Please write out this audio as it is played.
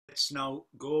Let's now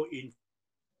go in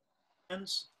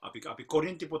අපි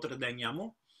කොරින්ති පොතට දැන්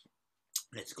යමු.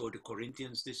 Let's go to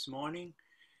Corinthians this morning.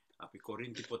 අපි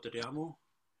කොරින්ති පොතට යමු.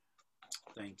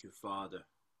 Thank you, Father.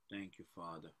 Thank you,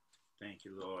 Father. Thank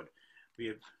you, Lord. We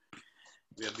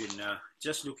have been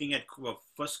just looking at 1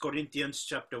 Corinthians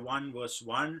chapter 1 verse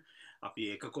 1.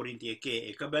 අපි 1 කොරින්ති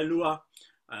 1 බැලුවා.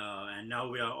 And now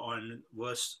we are on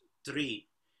verse 3.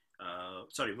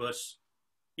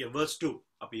 Verse 2.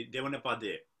 අපි දෙවන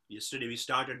පදය. Yesterday we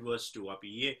started verse 2.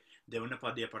 අපි දෙවන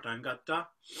පදය පටන් ගත්තා.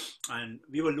 And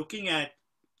we were looking at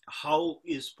how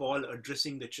is Paul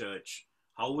addressing the church?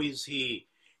 How is he,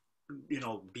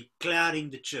 declaring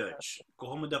the church?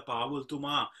 කොහොමද පාවුල්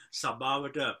තුමා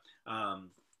සභාවට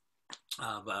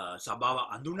සභාව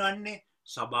අඳුනන්නේ?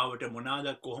 සභාවට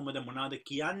මොනවාද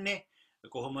කියන්නේ?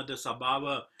 කොහොමද සභාව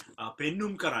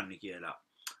පෙන්눔 කරන්න කියලා?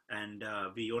 And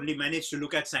we only managed to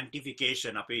look at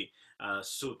sanctification. අපි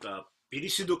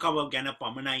පිරිසිදුකම ගැන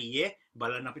පමණයි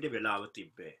බලන්න අපිට වෙලාව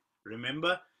තිබ්බේ.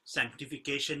 Remember,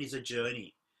 sanctification is a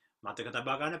journey. මතක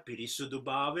තබා ගන්න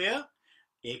පිරිසුදුභාවය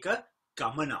ඒක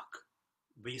ගමනක්.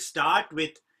 We start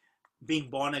with being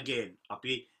born again.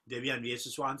 අපි දෙවියන්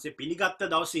යේසුස් වහන්සේ පිළිගත්ත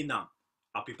දවසේ ඉඳන්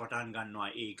අපි පටන් ගන්නවා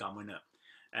ඒ ගමන.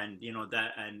 And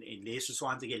that, and in යේසුස්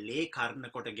වහන්සේගේ ලේ කර්ණ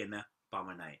කොටගෙන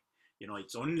පමණයි.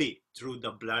 It's only through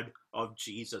the blood of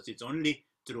Jesus. It's only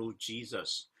through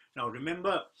Jesus. Now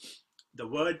remember, the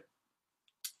word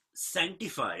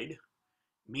sanctified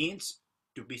means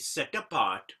to be set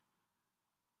apart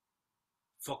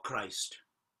for Christ,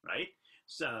 right?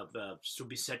 So to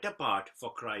be set apart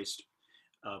for Christ.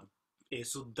 ඒ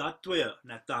සුද්ධත්වය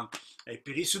නැත්නම් ඒ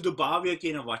පිරිසුදු භාවය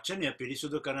කියන වචනය,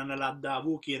 පිරිසුදු කරන ලද්දා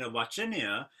වූ කියන වචනය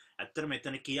ඇත්තට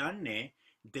මෙතන කියන්නේ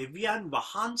දෙවියන්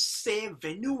වහන්සේ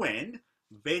වෙනුවෙන්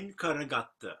වෙන්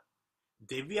කරගත්ත.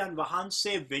 දෙවියන්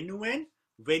වහන්සේ වෙනුවෙන්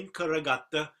වෙන්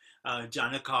කරගත්ත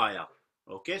ජනකායක්.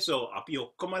 Okay, so අපි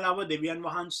ඔක්කොමලව දෙවියන්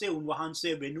වහන්සේ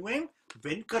උන්වහන්සේ වෙනුවෙන්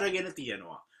වෙන් කරගෙන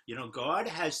තියෙනවා. God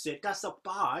has set us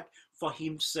apart for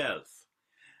himself.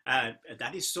 And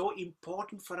that is so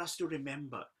important for us to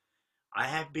remember. I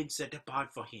have been set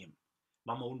apart for him.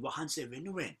 මම උන්වහන්සේ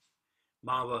වෙනුවෙන්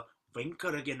මාව වෙන්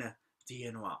කරගෙන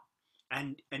තියෙනවා.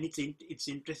 And it's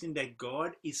interesting that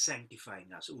God is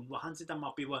sanctifying us. උන්වහන්සේ තමයි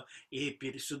අපිව ඒ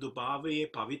පිරිසුදුභාවයේ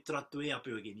පවිත්‍රත්වයේ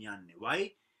අපිව ගෙනියන්නේ.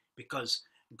 Why? Because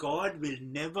God will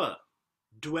never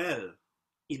dwell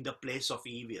in the place of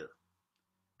evil.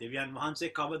 දෙවියන් වහන්සේ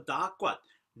කවදාක්වත්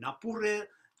නපුරේ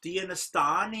තියෙන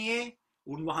ස්ථානයේ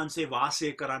උන්වහන්සේ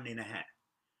වාසය කරන්නේ නැහැ.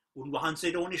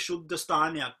 උන්වහන්සේට ඕනේ ශුද්ධ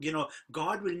ස්ථානයක්.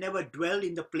 God will never dwell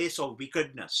in the place of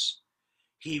wickedness.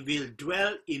 He will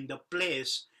dwell in the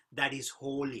place that is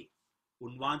holy.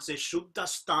 උන්වහන්සේ ශුද්ධ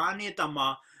ස්ථානයේ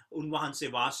තමයි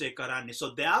උන්වහන්සේ වාසය කරන්නේ.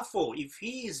 So therefore, if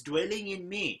he is dwelling in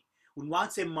me,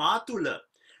 උන්වහන්සේ මා තුල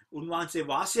උන්වහන්සේ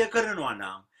වාසය කරනවා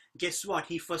නම්, guess what?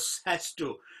 He first has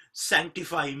to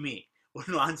sanctify me.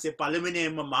 උන්වහන්සේ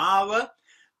පළවෙනියෙන්ම මාව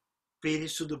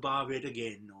පිරිසුදුභාවයට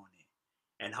ගේන්න ඕනේ.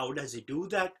 And how does he do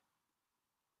that?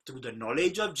 Through the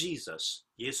knowledge of Jesus.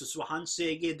 යේසුස්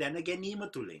වහන්සේගේ දැන ගැනීම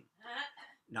තුලින්.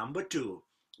 Number 2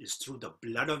 is through the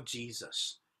blood of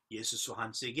Jesus. යේසුස්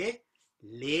වහන්සේගේ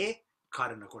ලේ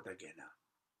කර්ණ කොටගෙන.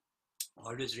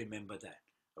 Always remember that.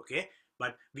 Okay?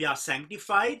 But we are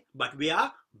sanctified, but we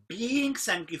are being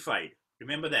sanctified.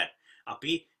 Remember that.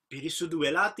 අපි පිරිසුදු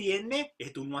වෙලා තියෙන්නේ ඒ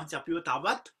තුන්වහන්සේ අපිව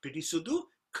තවත් පිරිසුදු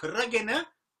කරගෙන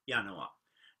යනවා.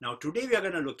 Now today we are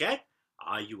going to look at,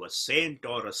 are you a saint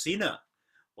or a sinner?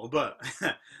 ඔබ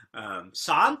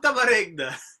සාන්තවරයෙක්ද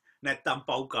නැත්නම්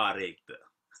පව්කාරයෙක්ද?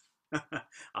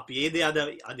 අපි ඒ දේ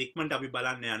අද ඉක්මනට අපි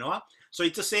බලන්න යනවා. So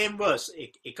it's the same verse.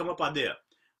 එකම පදය,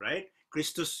 right?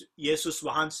 ක්‍රිස්තුස් යේසුස්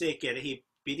වහන්සේ කෙරෙහි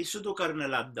පිරිසුදු කරන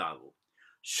ලද්දා වූ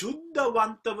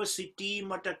ශුද්ධවන්තව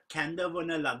සිටීමට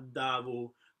කැඳවන ලද්දා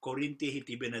වූ කොරින්තෙහි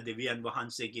තිබෙන දෙවියන්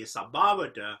වහන්සේගේ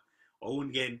සභාවට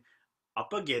ඔවුන්ගෙන්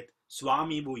අපගෙත්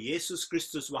ස්වාමී වූ යේසුස්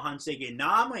ක්‍රිස්තුස් වහන්සේගේ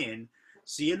නාමයෙන්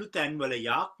සියලු තැන්වල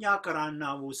යාඥා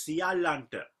කරන්නා වූ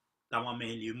සියල්ලන්ට තමයි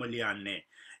මේ ලියුම ලියන්නේ.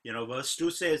 Verse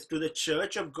 2 says, to the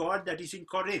church of God that is in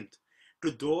Corinth,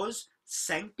 to those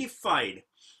sanctified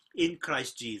in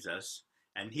Christ Jesus,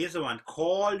 and here's the one,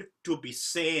 called to be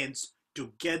saints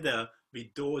together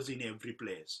with those in every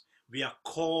place. We are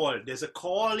called. There's a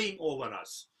calling over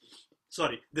us.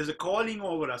 There's a calling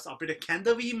over us. අපිට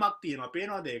කැඳවීමක් තියෙනවා.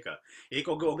 පේනවද ඒක? ඒක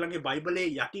ඔයගොල්ලන්ගේ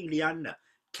බයිබලයේ යටින් ලියන්න.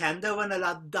 කැඳවන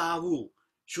ලද්දා වූ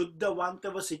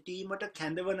ශුද්ධවන්තව සිටීමට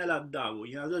කැඳවන ලද්දා වූ.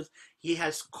 In other words, he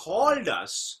has called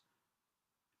us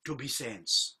to be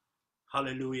saints.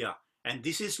 Hallelujah. And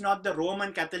this is not the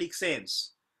Roman Catholic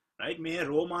saints. Right? මේ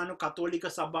රෝමානු කතෝලික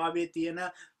සභාවේ තියෙන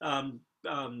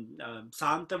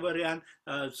සාන්තවරයන්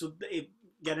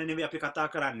ගැන නෙවෙයි අපි කතා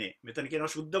කරන්නේ. මෙතන කියනවා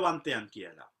ශුද්ධවන්තයන්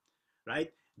කියලා.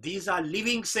 Right? These are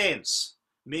living saints.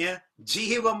 මෙය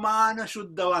ජීවමාන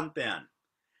ශුද්ධවන්තයන්.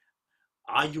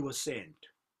 Are you a saint?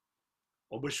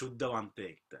 ඔබ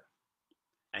ශුද්ධවන්තයෙක්ද?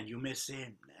 And you may say,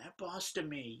 නෑ pastor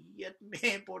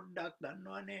මේ පොඩ්ඩක්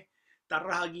දන්නවනේ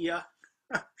තරහා ගියා.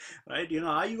 Right?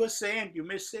 Are you a saint? You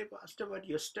may say, pastor, but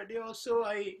yesterday also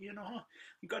I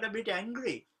got a bit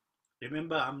angry.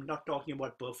 Remember, I'm not talking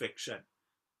about perfection.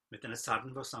 මෙතන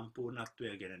සර්ව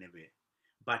සම්පූර්ණත්වය ගැන නෙවෙයි.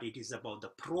 But it is about the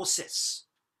process.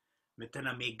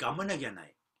 මෙතන මේ ගමන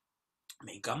ගැනයි.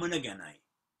 මේ ගමන ගැනයි.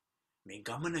 මේ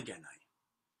ගමන ගැනයි.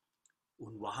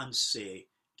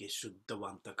 උන්වහන්සේගේ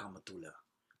ශුද්ධවන්තකම තුල.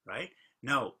 Right?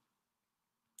 Now,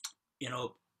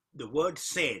 the word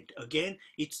saint, again,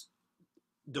 it's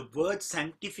the word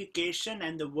sanctification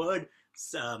and the word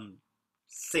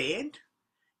saint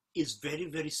is very,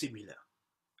 very similar.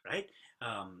 Right?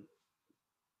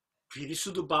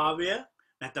 පිරිසුදු භාවය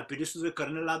නැත්නම් පිරිසුදු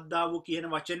කරන ලද්දා වූ කියන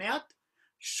වචනයත්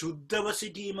ශුද්ධව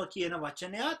සිටීම කියන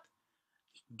වචනයත්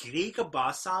ග්‍රීක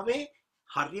භාෂාවේ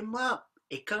හරිම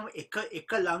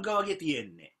එක ළඟ වගේ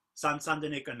තියෙන්නේ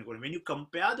සංසන්දනය කරනකොට. When you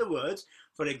compare the words,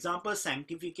 for example,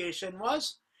 sanctification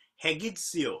was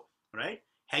hagizio, right?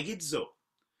 Hagizo.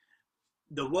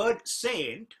 The word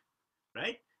saint,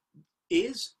 right,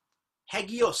 is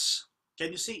hagios.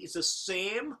 Can you see? It's the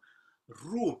same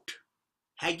root.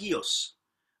 Hagios,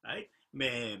 right?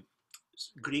 මේ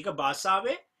ග්‍රීක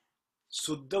භාෂාවේ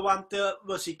සුද්ධවන්තව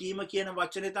සිටීම කියන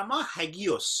වචනේ තමා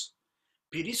hagios.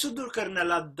 පිරිසුදු කරන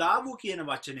ලද්දා වූ කියන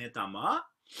වචනේ තමා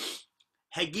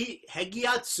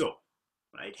hagiazzo,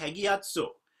 right? Hagiazzo.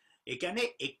 ඒ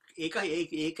කියන්නේ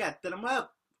ඒක ඇත්තටම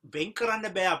වෙන්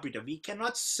කරන්න බෑ අපිට. We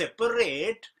cannot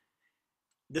separate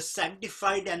the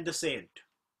sanctified and the saint.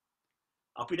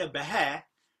 අපිට බෑ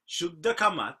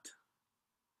ශුද්ධකමත්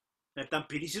නැත්නම්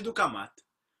පිරිසිදුකමත්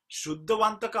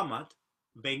ශුද්ධවන්තකමත්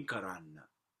වෙන් කරන්න.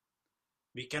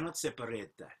 We cannot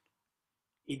separate that.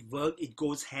 It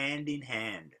goes hand in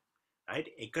hand. Right?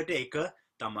 එකට එක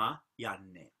තමා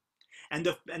යන්නේ. And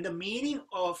the meaning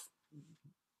of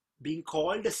being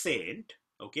called a saint,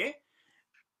 okay?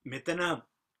 මෙතන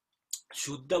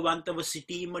ශුද්ධවන්තව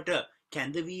සිටීමට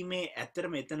කැඳවීමේ ඇත්තට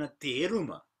මෙතන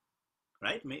තේරුම,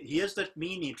 right? Here's the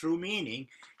meaning, true meaning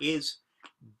is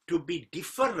to be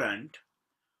different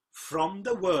from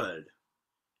the world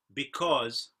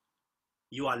because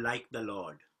you are like the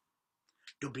Lord.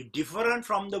 To be different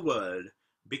from the world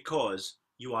because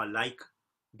you are like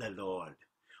the Lord.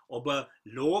 ඔබ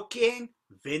ලෝකයෙන්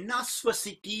වෙනස්ව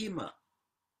සිටීම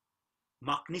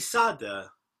මක් නිසාද?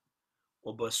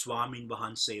 ඔබ ස්වාමින්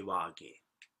වහන්සේ වාගේ.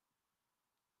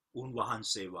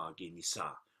 උන්වහන්සේ වාගේ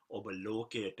නිසා ඔබ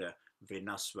ලෝකයට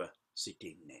වෙනස්ව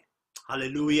සිටින්නේ.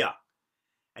 Hallelujah.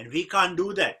 And we can't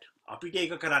do that. අපිට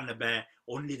ඒක කරන්න බෑ.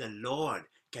 Only the Lord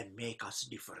can make us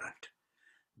different.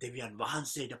 දෙවියන්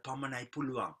වහන්සේට පමණයි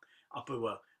පුළුවන්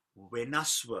අපව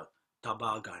වෙනස්ව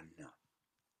තබා ගන්න.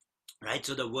 Right?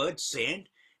 So the word saint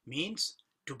means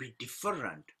to be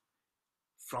different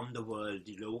from the world.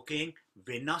 ලෝකයෙන්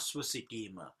වෙනස්ව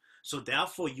සිටීම. So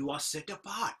therefore you are set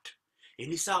apart.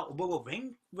 එනිසා ඔබව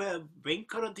වෙන්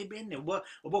කර තිබෙන්නේ.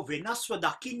 ඔබ වෙනස්ව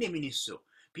දකින්නේ මිනිස්සු.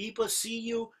 People see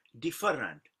you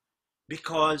different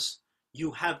because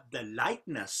you have the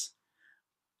likeness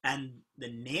and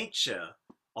the nature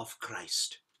of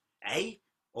Christ. ඇයි?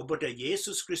 ඔබට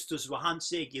යේසුස් ක්‍රිස්තුස්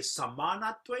වහන්සේගේ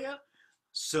සමානත්වය,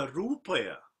 ස්වරූපය,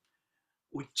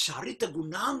 උච්චරිත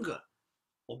ගුණාංග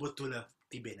ඔබ තුළ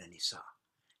තිබෙන නිසා.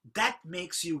 That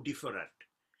makes you different.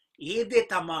 ඒ දේ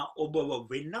තමා ඔබව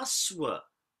වෙනස්ව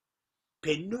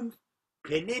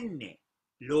පෙනෙන්නේ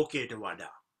ලෝකයට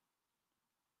වඩා.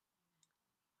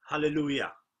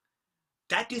 Hallelujah.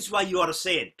 That is why you are a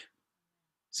saint.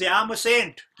 Say, I'm a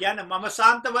saint. කියන්නේ මම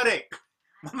සාන්තවරයෙක්.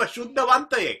 මම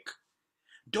ශුද්ධවන්තයෙක්.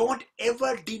 Don't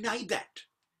ever deny that.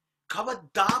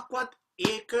 කවදාවත්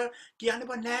ඒක කියන්න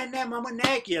බෑ නෑ මම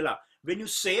නෑ කියලා. When you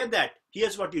say that,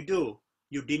 here's what you do.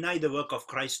 You deny the work of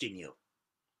Christ in you.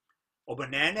 ඔබ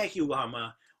නෑ කිව්වහම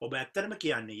ඔබ ඇත්තටම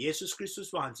කියන්නේ යේසුස්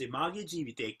ක්‍රිස්තුස් වහන්සේ මාගේ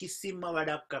ජීවිතේ කිසිම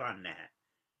වැඩක් කරන්නේ නැහැ.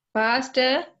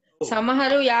 Pastor,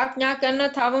 සමහරු යාඥා කරන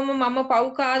තවම මම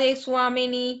පව්කාරයෙක්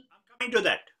ස්වාමීනි. I'm coming to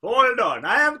that. Hold on.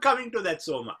 I am coming to that,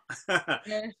 Soma.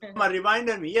 Soma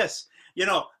reminded me, yes.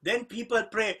 Then people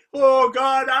pray, oh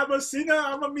God, I'm a sinner.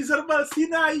 I'm a miserable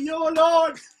sinner. Yo,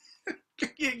 Lord.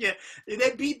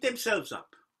 They beat themselves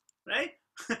up. Right?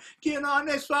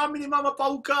 ස්වාමිනී මම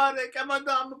පව්කාරයෙක්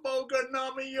හැමදාම පව්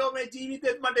කරනවා මම මේ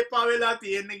ජීවිතේත් මට එපා වෙලා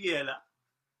තියෙන්නේ කියලා.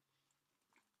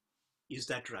 Is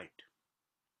that right?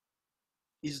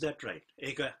 Is that right?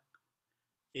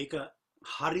 ඒක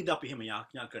හරිද අපි එහෙම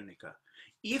යාඥා කරන එක?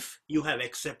 if you have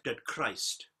accepted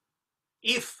Christ,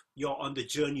 if you're on the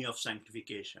journey of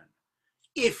sanctification,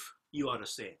 if you are a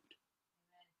saint.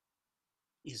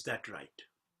 Is that right?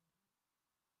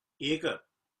 ඒක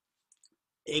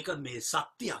මේ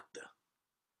සත්‍යයක්ද?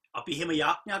 අපි එහෙම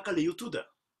යාඥා කළ යුතුද?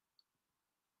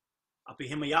 අපි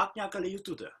එහෙම යාඥා කළ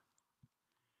යුතුද?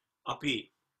 අපි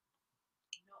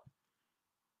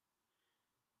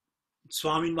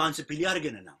ස්වාමින් වහන්සේ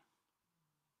පිළිඅරගෙන නම්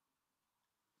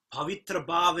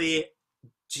පවිත්‍රභාවයේ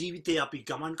ජීවිතේ අපි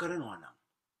ගමන් කරනවා නම්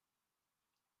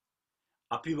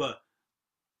අපිව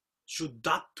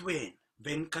ශුද්ධත්වයෙන්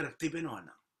වෙන් කර තිබෙනවා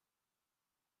නම්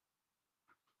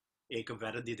ඒක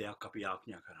වැරදි දෙයක් අපි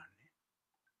යාඥා කරන්නේ.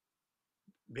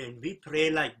 When we pray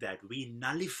like that, we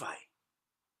nullify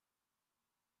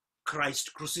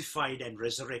Christ crucified and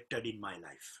resurrected in my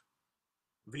life.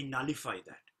 We nullify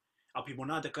that. අපි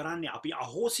මොනවද කරන්නේ? අපි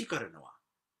අහෝසි කරනවා.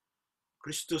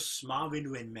 ක්‍රිස්තුස් මා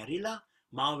වෙනුවෙන් මැරිලා,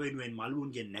 මා වෙනුවෙන්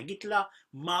මළුන්ගෙන් නැගිටලා,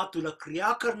 මා තුල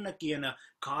ක්‍රියා කරන කියන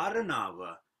කාරණාව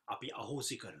අපි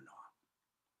අහෝසි කරනවා.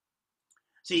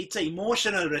 See, it's an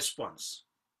emotional response.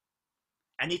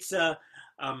 And it's a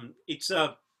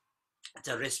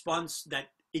response that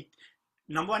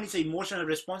number one is an emotional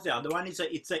response. The other one is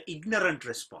it's an ignorant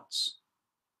response,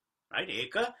 right?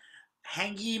 ඒක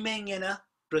හැඟීමෙන් එන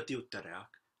ප්‍රතිඋත්තරයක්.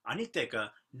 අනිත් එක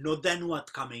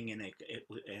නොදැනුවත් කමෙන්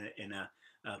එන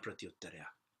ප්‍රතිඋත්තරයක්.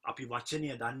 අපි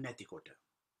වචනය දන්නේ නැතිකොට.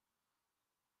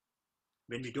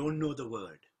 When we don't know the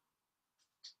word,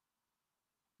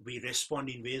 we respond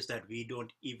in ways that we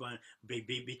don't even,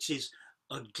 which is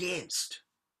against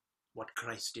what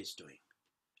Christ is doing.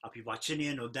 අපි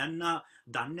වචනය නොදන්නා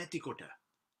දන්නේ නැතිකොට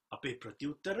අපේ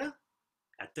ප්‍රතිඋත්තර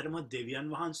ඇත්තටම දෙවියන්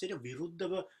වහන්සේට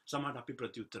විරුද්ධව සමහර අපි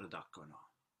ප්‍රතිඋත්තර දක්වනවා.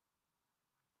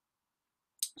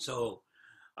 So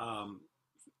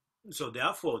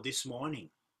therefore this morning,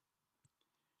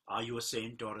 are you a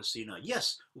saint or a sinner?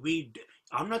 Yes,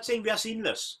 I'm not saying we are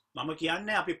sinless. මම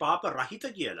කියන්නේ අපි පාප රහිත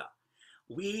කියලා.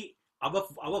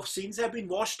 Our sins have been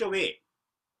washed away.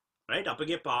 Right?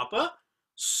 අපගේ පාප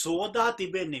සෝදා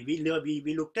තිබෙන්නේ. We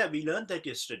learned that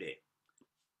yesterday.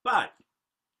 But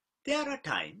there are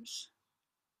times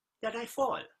that I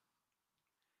fall.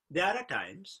 There are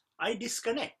times I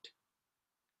disconnect.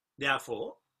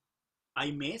 Therefore,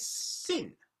 I may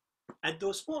sin at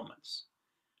those moments.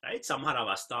 Right? සමහර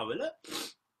අවස්ථාවල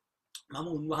මම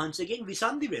උන්වහන්සේගෙන්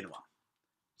විසන්දි වෙනවා.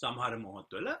 සමහර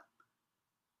මොහොත්වල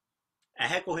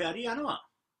ඇහැ කොහේ හරි යනවා.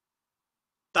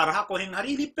 තරහ කොහෙන්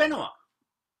හරි ලිප්පෙනවා.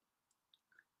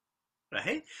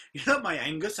 Right? You know, my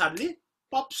anger suddenly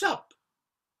pops up.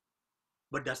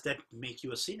 But does that make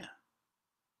you a sinner?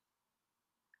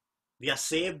 We are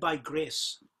saved by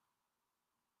grace.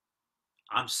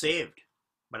 I'm saved,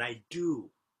 but I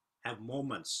do have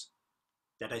moments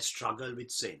that I struggle with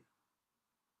sin.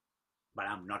 But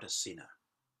I'm not a sinner.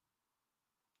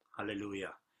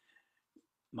 Hallelujah.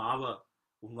 මාව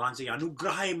උන්වහන්සේ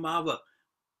අනුග්‍රහයෙන් මාව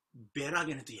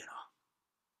බේරාගෙන තියෙනවා.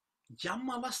 යම්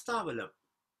අවස්ථාවල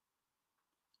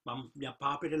මම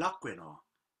පාපයට ලක් වෙනවා.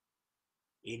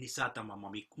 ඒ නිසා තමයි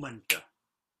මම ඉක්මනට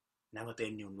නැවත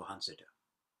එන්නේ උන්වහන්සේට.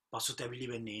 පසුතැවිලි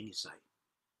වෙන්නේ ඒ නිසායි.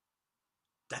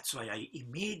 That's why I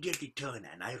immediately turn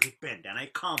and I repent and I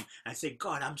come and say,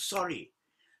 God, I'm sorry.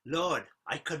 Lord,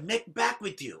 I connect back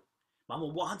with you. මම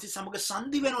වහන්සේ සමග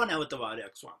සන්ධි වෙනවා නැවත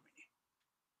වාරයක් ස්වාමීනි.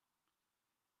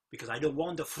 Because I don't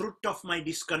want the fruit of my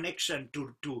disconnection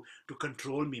to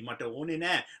control me. මට ඕනේ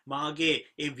නෑ මාගේ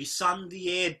ඒ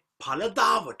විසන්ධියේ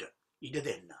ඵලදාවට ඉඩ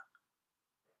දෙන්න.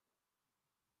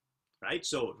 Right?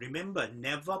 So remember,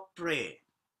 never pray,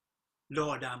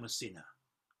 Lord, I'm a sinner.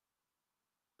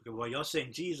 Because what you're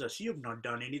saying, Jesus, you've not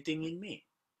done anything in me.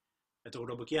 එතකොට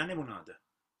ඔබ කියන්නේ මොනවාද?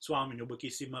 ස්වාමීනි ඔබ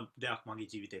කිසිම දෙයක් මගේ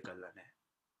ජීවිතේ කළා නැහැ.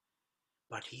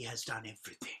 But he has done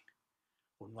everything.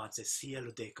 උන්වහන්සේ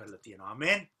සියලු දේ කරලා තියෙනවා.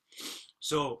 Amen.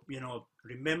 So,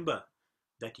 remember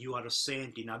that you are a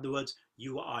saint. In other words,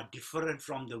 you are different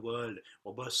from the world.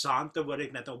 ඔබ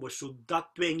සාන්තවරයෙක් නැත්නම් ඔබ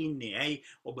සුද්ධත්වයෙන් ඉන්නේ. ඇයි?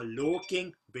 ඔබ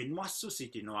ලෝකෙන් වෙනස්ව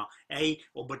සිටිනවා. ඇයි?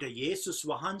 ඔබට යේසුස්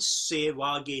වහන්සේ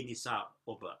වාගේ නිසා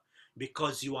ඔබ.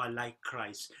 Because you are like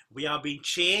Christ. We are being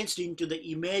changed into the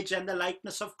image and the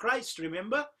likeness of Christ.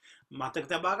 Remember? මතක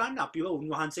තබා ගන්න අපිව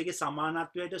උන්වහන්සේගේ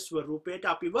සමානත්වයට ස්වරූපයට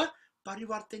අපිව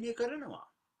පරිවර්තනය කරනවා.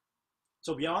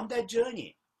 So we are on that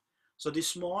journey. So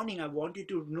this morning I want you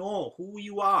to know who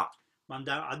you are. මන්ද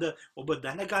අද ඔබ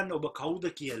දැනගන්න ඔබ කවුද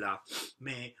කියලා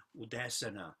මේ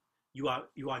උදෑසන.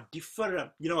 You are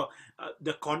different.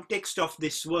 The context of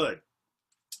this word,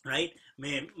 right?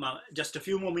 Just a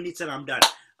few more minutes and I'm done.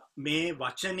 මේ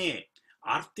වචනේ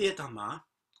අර්ථය තමා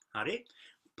හරි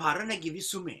පරණ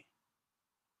ගිවිසුමේ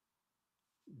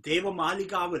දේව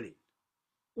මාලිගාවලින්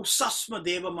උසස්ම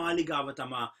දේව මාලිගාව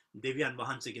තමා දෙවියන්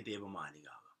වහන්සේගේ දේව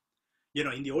මාලිගාව. You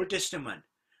know, in the Old Testament,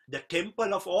 the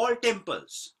temple of all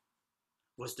temples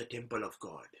was the temple of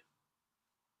God.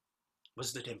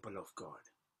 Was the temple of God.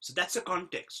 So that's a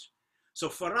context. So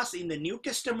for us in the New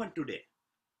Testament today,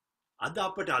 අද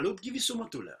අපට අලුත් ගිවිසුම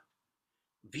තුල,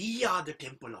 we are the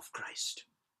temple of Christ.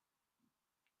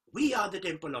 We are the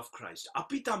temple of Christ.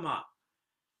 අපි තමා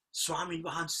ස්වාමින්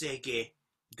වහන්සේගේ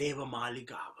දේව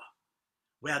මාලිගාව.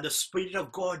 Where the Spirit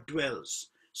of God dwells.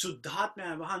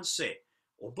 සුද්ධාත්මය වහන්සේ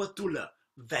ඔබ තුල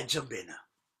වැජඹෙන.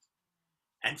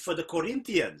 And for the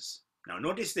Corinthians, now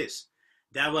notice this,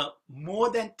 there were more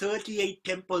than 38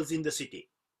 temples in the city.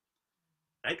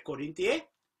 Right? කොරින්තියේ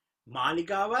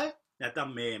මාලිගාවල් නැත්නම්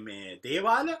මේ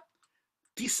දේවාල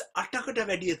 38කට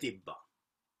වැඩිය තිබ්බා.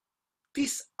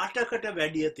 38කට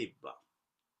වැඩිය තිබ්බා.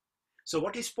 So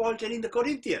what is Paul telling the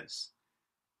Corinthians?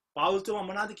 පෞල්තුමා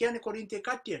මොනවද කියන්නේ කොරින්තියේ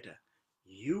කට්ටියට?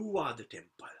 You are the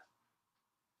temple.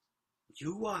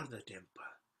 You are the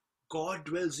temple. God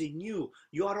dwells in you.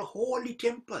 You are a holy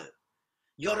temple.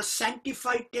 You are a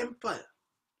sanctified temple.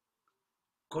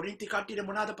 කොරින්ති කට්ටියට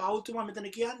මොනවද පෞල්තුමා මෙතන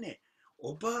කියන්නේ?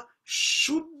 ඔබ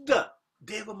ශුද්ධ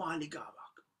දේව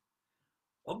මාලිගාවක්.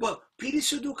 ඔබ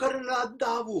පිරිසුදු කරන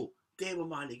ලද්දා වූ දේව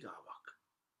මාලිගාවක්.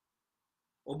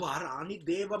 ඔබ අර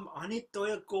අනිත්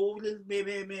ඔය කෝවිල්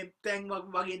මේ තැන්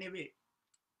වගේ නෙවෙයි.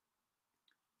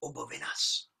 ඔබ වෙනස්.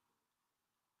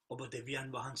 ඔබ දෙවියන්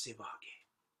වහන්සේ වාගේ.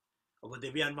 ඔබ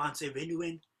දෙවියන් වහන්සේ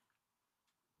වෙනුවෙන්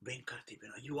වෙන් කර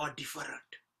තිබෙනවා. You are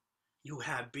different. You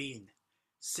have been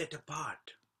set apart.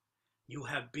 You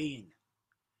have been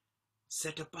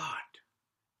set apart,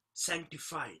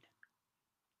 sanctified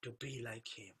to be like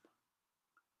him.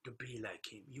 To be like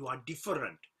him. You are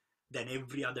different than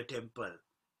every other temple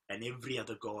and every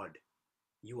other God.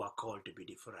 You are called to be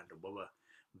different.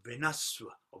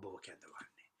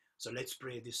 So let's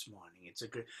pray this morning. It's a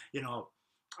good, you know,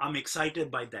 I'm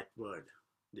excited by that word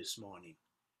this morning.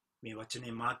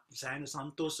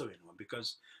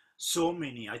 Because so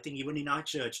many, I think even in our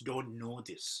church, don't know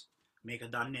this.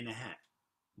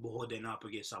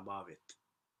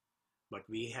 But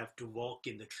we have to walk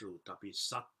in the truth.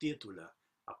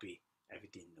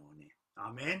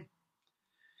 Amen.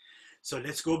 So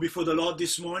let's go before the Lord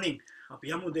this morning.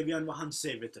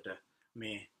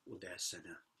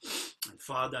 And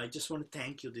Father, I just want to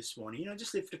thank you this morning. You know,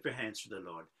 just lift up your hands to the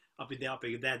Lord.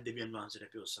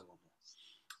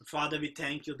 Father, we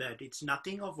thank you that it's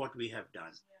nothing of what we have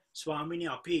done. Swamini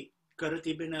api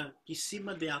karatibena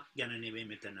kisima deyak gana neve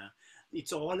metana.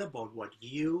 It's all about what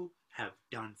you have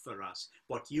done for us,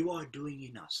 what you are doing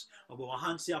in us. Oba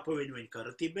wahanse apa wenuwen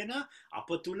karatibena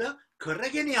apa tula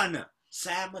karagena yana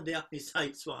sama deyak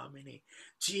nisai Swamini.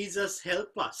 Jesus,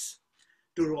 help us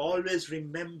to always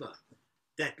remember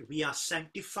that we are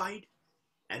sanctified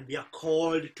and we are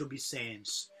called to be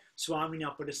saints. Swamini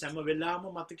අපට සෑම වෙලාවම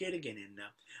මතකයට ගෙනෙන්න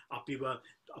අපිව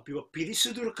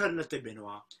පිරිසිදු කරන්න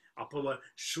තිබෙනවා. අපව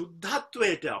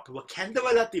ශුද්ධත්වයට අපව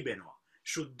කැඳවලා තිබෙනවා.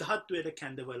 ශුද්ධත්වයට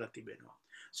කැඳවලා තිබෙනවා.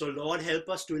 So Lord, help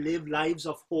us to live lives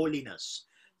of holiness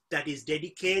that is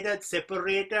dedicated,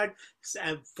 separated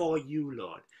for you,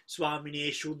 Lord.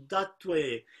 ස්වාමිනේ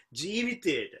ශුද්ධත්වයේ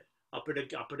ජීවිතයට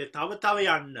අපට තව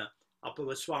යන්න අපව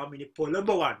ස්වාමිනේ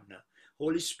පොළඹවන්න.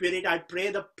 Holy Spirit, I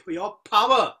pray your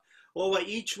power over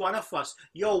each one of us,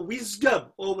 your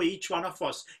wisdom over each one of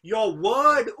us, your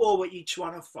word over each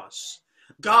one of us.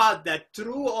 God, that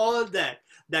through all that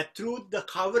through the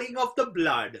covering of the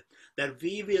blood, that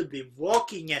we will be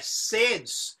walking as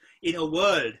saints in a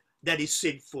world that is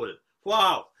sinful.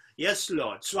 Wow. Yes,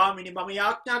 Lord. Swamini, mama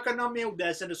යාඥා කරනවා මේ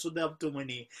උදෑසන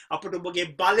සුදවතුමනි අපට ඔබගේ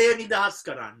බලය නිදහස්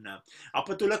කරන්න. අප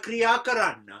තුල ක්‍රියා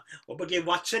කරන්න. ඔබගේ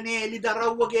වචනේ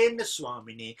එළිදරව්ව ගේන්න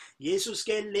ස්වාමිනේ.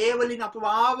 යේසුස්ගේ ලේවලින් අපව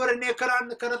ආවරණය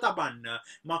කරන්න කර තබන්න.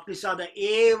 මක්නිසාද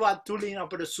ඒවා තුලින්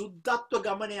අපට සුද්ධත්ව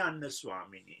ගමන යන්න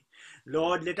ස්වාමිනේ.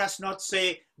 Lord, let us not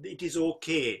say it is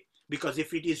okay, because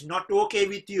if it is not okay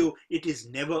with you, it is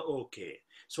never okay.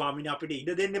 ස්වාමිනේ අපිට ඉඩ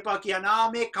දෙන්න එපා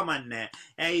කියනා මේ කමන්නේ.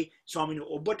 ඇයි ස්වාමිනේ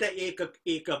ඔබට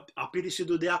ඒක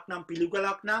අපිරිසිදු දෙයක් නම්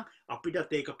පිළිකුලක් නම්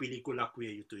අපිටත් ඒක පිළිකුලක්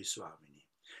විය යුතුයි ස්වාමිනේ.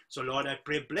 So Lord, I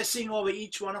pray blessing over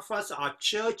each one of us, our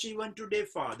church even today,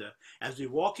 Father, as we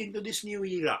walk into this new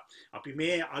era. අපි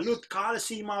මේ අලුත් කාල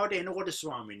සීමාවට එනකොට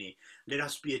ස්වාමිනේ, let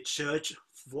us be a church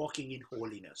walking in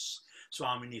holiness.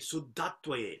 ස්වාමිනේ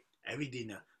සුද්ධත්වයේ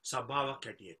ඇවිදින සභාවක්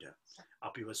හැටියට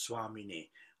අපිව ස්වාමිනේ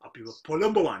අපිව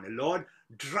පොළඹවන්න. Lord,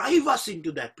 drive us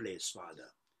into that place, Father.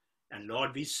 And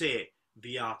Lord, we say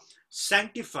we are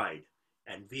sanctified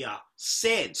and we are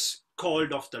saints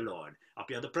called of the Lord.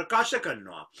 අපි අද ප්‍රකාශ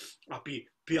කරනවා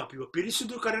අපිව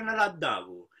පිරිසිදු කරන ලද්දා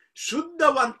වූ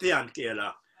ශුද්ධවන්තයන්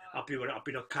කියලා අපිව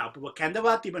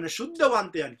කැඳවා තිබෙන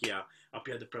ශුද්ධවන්තයන් කියා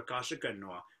අපි අද ප්‍රකාශ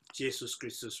කරනවා ජේසුස්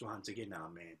ක්‍රිස්තුස් වහන්සේගේ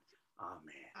නාමයෙන්.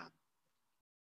 ආමේන්.